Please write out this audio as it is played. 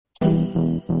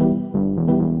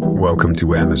Welcome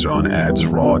to Amazon Ads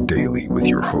Raw Daily with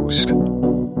your host,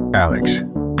 Alex.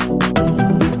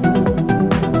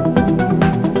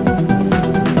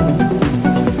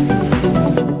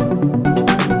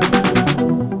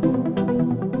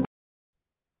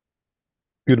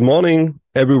 Good morning,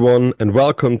 everyone, and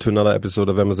welcome to another episode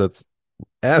of Amazon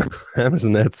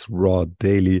Ads Raw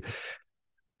Daily,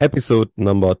 episode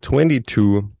number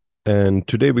 22. And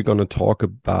today we're going to talk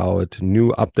about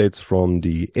new updates from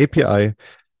the API,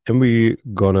 and we're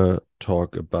going to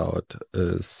talk about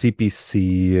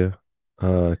CPC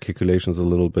calculations a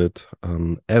little bit.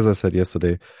 As I said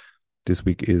yesterday, this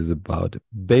week is about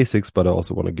basics, but I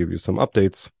also want to give you some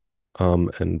updates,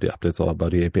 and the updates are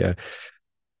about the API.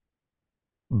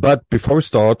 But before we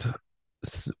start,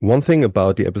 one thing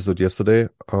about the episode yesterday,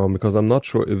 because I'm not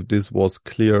sure if this was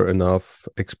clear enough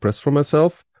expressed for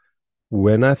myself.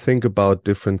 When I think about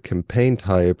different campaign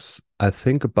types, I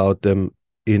think about them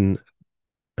in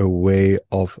a way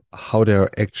of how they're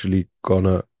actually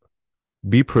gonna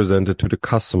be presented to the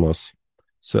customers.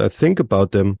 So I think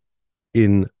about them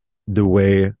in the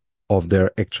way of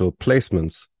their actual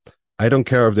placements. I don't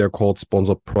care if they're called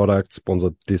sponsored products,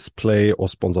 sponsored display, or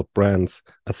sponsored brands.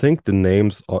 I think the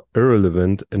names are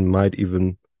irrelevant and might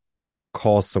even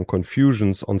cause some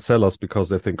confusions on sellers because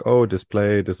they think, oh,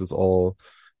 display, this is all,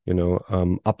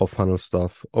 upper funnel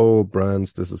stuff. Oh,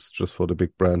 brands, this is just for the big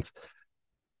brands.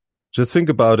 Just think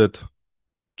about it.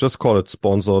 Just call it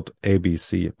sponsored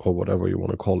ABC or whatever you want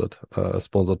to call it.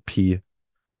 Sponsored P,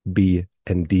 B,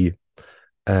 and D.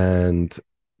 And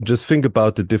just think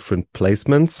about the different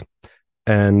placements.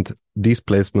 And these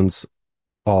placements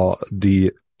are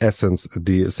the essence,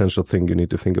 the essential thing you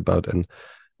need to think about. And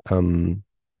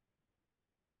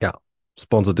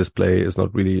sponsored display is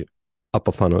not really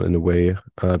upper funnel in a way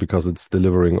because it's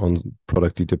delivering on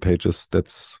product detail pages.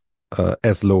 That's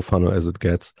as low funnel as it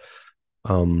gets,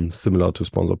 similar to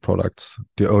sponsored products.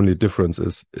 The only difference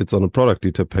is it's on a product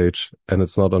detail page and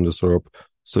it's not on the SERP.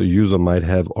 So a user might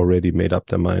have already made up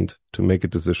their mind to make a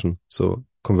decision. So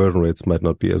conversion rates might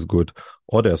not be as good.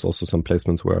 Or there's also some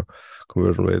placements where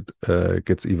conversion rate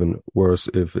gets even worse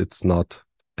if it's not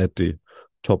at the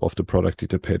top of the product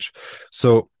detail page.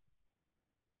 So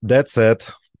that said,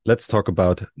 let's talk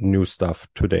about new stuff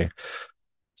today.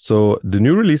 So the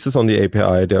new releases on the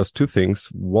API, there's two things.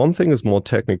 One thing is more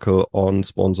technical on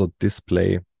sponsored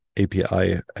display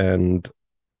API, and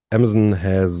Amazon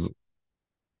has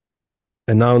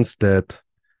announced that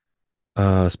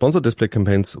sponsored display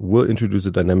campaigns will introduce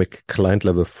a dynamic client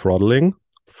level throttling.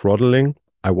 Throttling,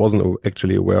 I wasn't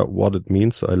actually aware what it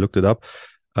means, so I looked it up.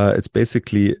 It's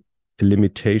basically a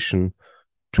limitation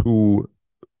to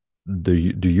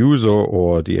the user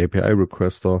or the API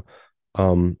requester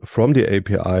from the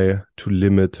API to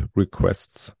limit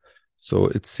requests. So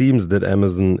it seems that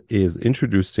Amazon is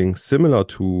introducing, similar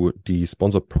to the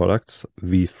sponsored products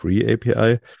V3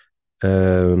 API,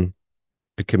 a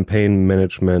campaign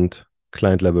management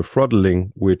client level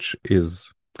throttling, which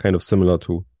is kind of similar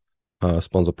to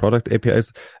sponsored product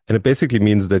APIs. And it basically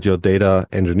means that your data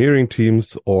engineering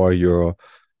teams or your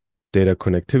data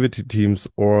connectivity teams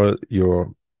or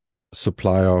your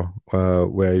supplier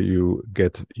where you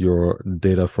get your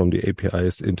data from the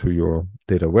APIs into your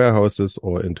data warehouses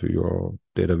or into your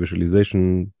data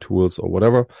visualization tools or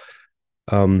whatever,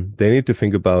 they need to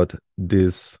think about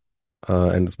this,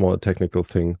 and it's more a technical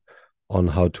thing on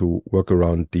how to work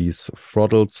around these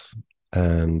throttles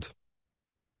and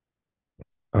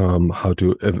how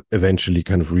to eventually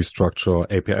kind of restructure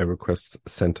API requests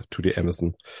sent to the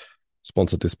Amazon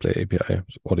sponsored display API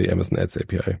or the Amazon Ads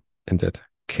API in that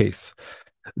case.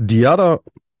 The other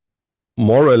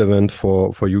more relevant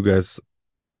for you guys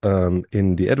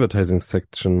in the advertising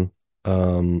section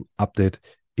update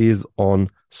is on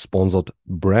sponsored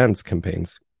brands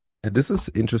campaigns. And this is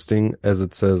interesting, as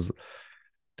it says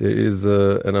there is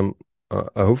and I'm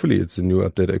hopefully it's a new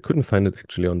update. I couldn't find it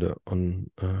actually on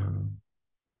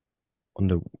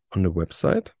the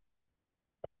website,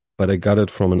 but I got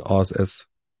it from an RSS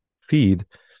feed.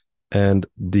 And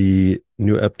the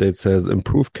new update says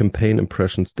improve campaign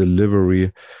impressions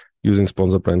delivery using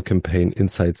sponsored brand campaign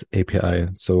insights API.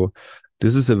 So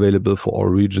this is available for all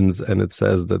regions, and it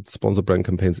says that sponsored brand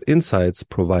campaigns insights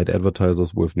provide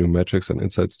advertisers with new metrics and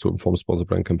insights to inform sponsored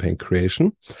brand campaign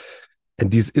creation. And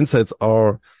these insights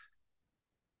are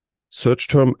search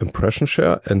term impression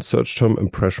share and search term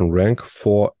impression rank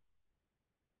for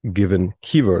given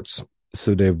keywords.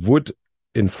 So they would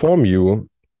inform you,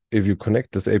 if you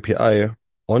connect this API,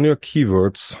 on your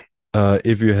keywords,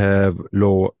 if you have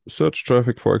low search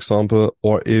traffic, for example,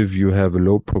 or if you have a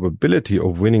low probability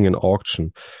of winning an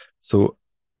auction. So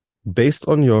based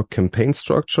on your campaign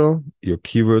structure, your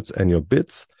keywords and your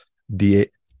bids,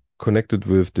 connected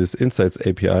with this Insights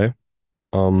API,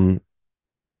 or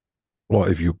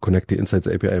if you connect the Insights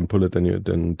API and pull it,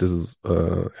 then this is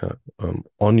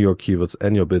on your keywords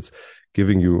and your bids,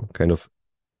 giving you kind of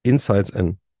insights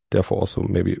and therefore also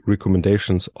maybe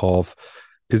recommendations of,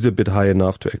 is a bid high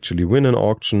enough to actually win an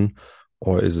auction,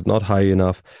 or is it not high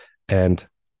enough? And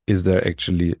is there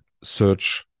actually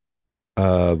search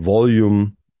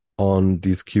volume on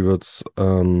these keywords?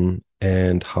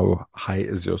 And how high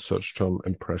is your search term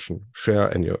impression share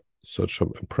and your search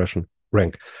term impression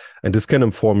rank? And this can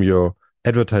inform your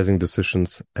advertising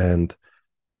decisions and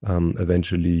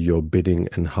eventually your bidding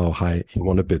and how high you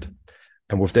want to bid.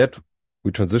 And with that,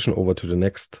 we transition over to the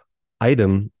next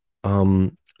item,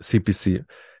 CPC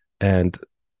and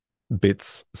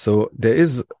bids. So there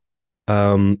is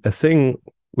a thing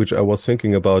which I was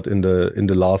thinking about in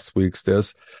the last weeks.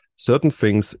 There's certain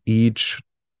things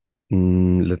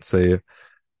let's say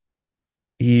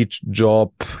each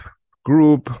job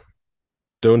group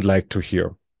don't like to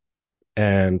hear.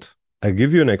 And I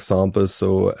give you an example.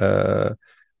 So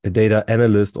a data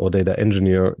analyst or data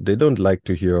engineer, they don't like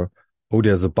to hear, oh,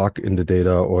 there's a bug in the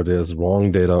data or there's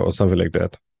wrong data or something like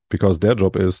that, because their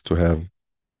job is to have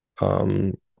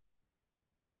the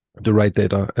right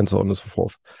data and so on and so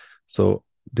forth. So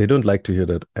they don't like to hear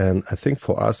that. And I think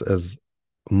for us as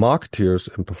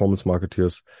marketeers and performance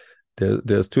marketeers,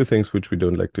 there's two things which we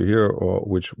don't like to hear, or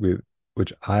which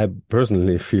I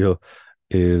personally feel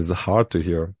is hard to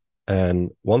hear. And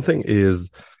one thing is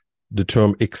the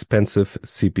term expensive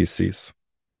CPCs.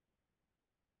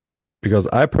 Because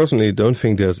I personally don't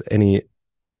think there's any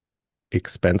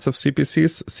expensive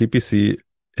CPCs. CPC,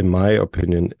 in my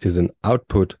opinion, is an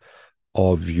output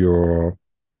of your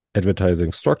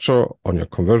advertising structure on your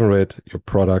conversion rate, your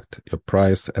product, your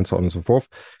price, and so on and so forth,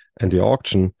 and the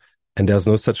auction. And there's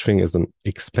no such thing as an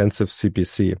expensive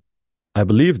CPC. I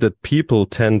believe that people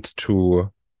tend to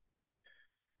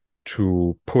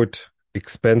put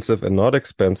expensive and not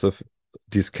expensive,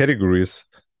 these categories,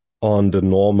 on the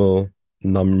normal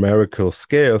numerical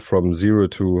scale from 0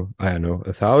 to,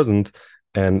 1,000.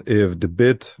 And if the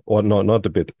bid, or not the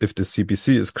bid, if the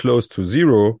CPC is close to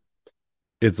 0,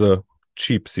 it's a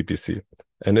cheap CPC.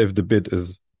 And if the bid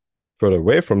is further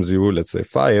away from 0, let's say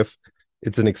 5,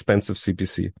 it's an expensive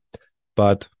CPC.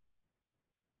 But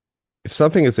if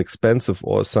something is expensive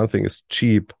or something is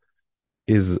cheap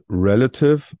is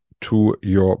relative to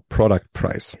your product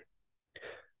price.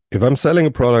 If I'm selling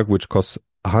a product which costs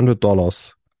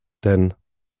 $100, then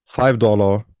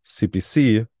 $5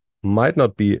 CPC might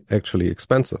not be actually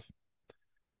expensive.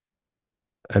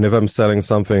 And if I'm selling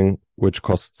something which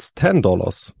costs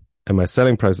 $10 and my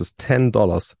selling price is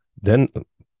 $10, then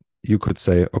you could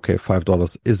say, okay,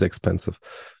 $5 is expensive.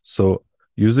 So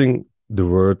using the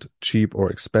word cheap or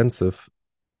expensive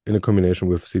in a combination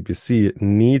with CPC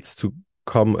needs to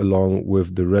come along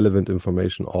with the relevant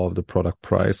information of the product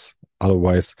price.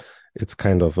 Otherwise, it's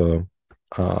kind of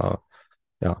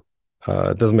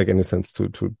it doesn't make any sense to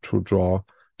draw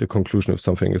the conclusion if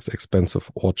something is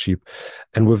expensive or cheap.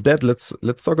 And with that, let's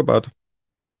talk about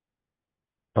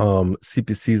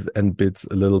CPCs and bids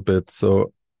a little bit.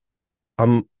 So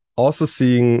I'm also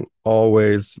seeing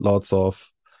always lots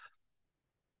of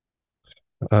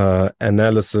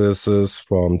analyses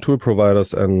from tool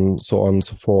providers and so on and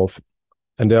so forth.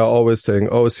 And they are always saying,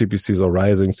 oh, CPCs are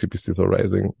rising, CPCs are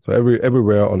rising. So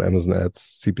everywhere on Amazon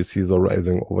ads, CPCs are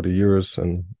rising over the years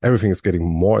and everything is getting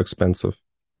more expensive.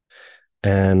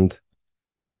 And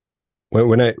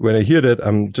when I hear that,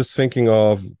 I'm just thinking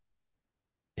of,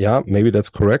 yeah, maybe that's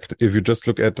correct if you just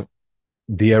look at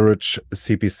the average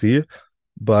CPC,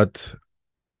 but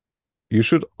you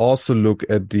should also look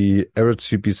at the average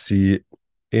CPC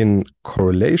in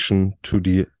correlation to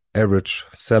the average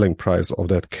selling price of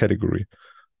that category.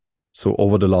 So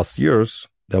over the last years,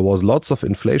 there was lots of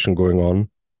inflation going on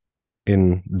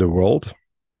in the world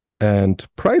and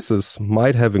prices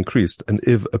might have increased. And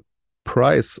if a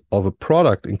price of a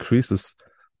product increases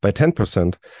by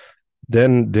 10%,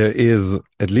 then there is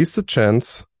at least a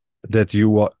chance that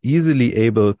you are easily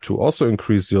able to also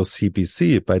increase your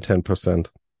CPC by 10%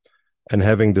 and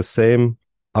having the same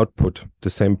output, the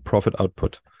same profit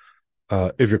output.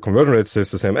 If your conversion rate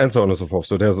stays the same and so on and so forth.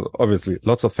 So there's obviously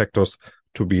lots of factors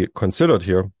to be considered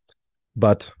here.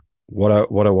 But what I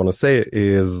want to say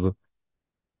is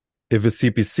if a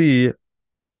CPC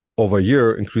over a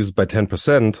year increases by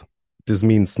 10%, this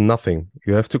means nothing.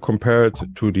 You have to compare it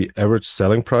to the average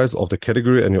selling price of the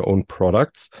category and your own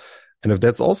products. And if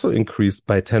that's also increased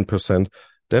by 10%,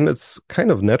 then it's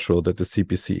kind of natural that the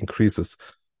CPC increases.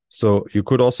 So you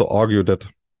could also argue that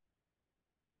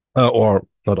or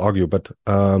not argue, but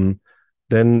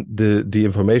then the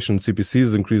information CPC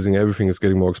is increasing, everything is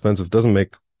getting more expensive, doesn't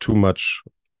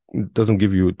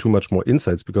give you too much more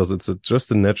insights because it's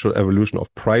just a natural evolution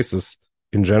of prices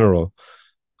in general.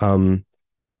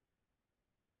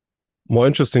 More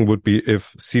interesting would be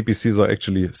if CPCs are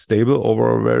actually stable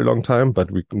over a very long time, but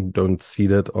we don't see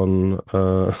that on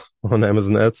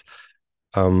Amazon ads.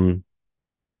 And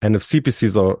if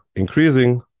CPCs are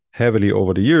increasing heavily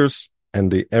over the years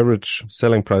and the average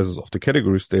selling prices of the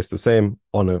category stays the same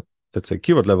on a, let's say,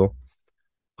 keyword level,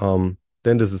 then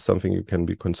this is something you can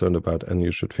be concerned about and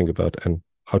you should think about and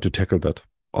how to tackle that.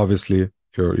 Obviously,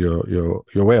 your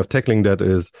way of tackling that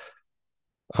is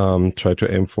try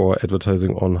to aim for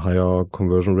advertising on higher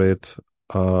conversion rate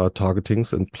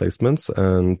targetings and placements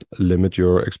and limit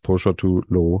your exposure to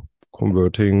low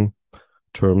converting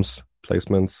terms,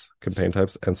 placements, campaign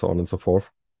types, and so on and so forth.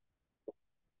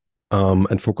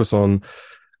 And focus on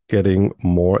getting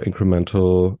more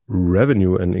incremental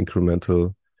revenue and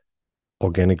incremental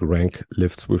organic rank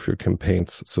lifts with your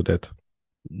campaigns so that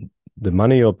the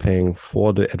money you're paying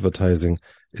for the advertising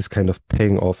is kind of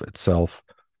paying off itself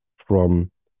from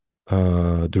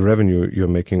the revenue you're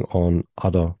making on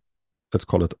other, let's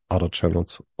call it other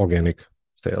channels, organic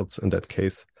sales in that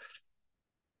case.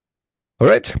 All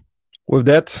right. With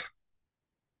that,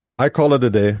 I call it a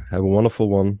day. Have a wonderful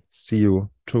one. See you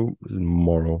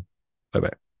tomorrow.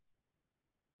 Bye-bye.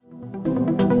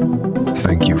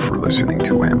 Thank you for listening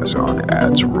to Amazon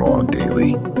Ads Raw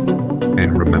Daily.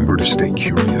 And remember to stay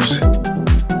curious.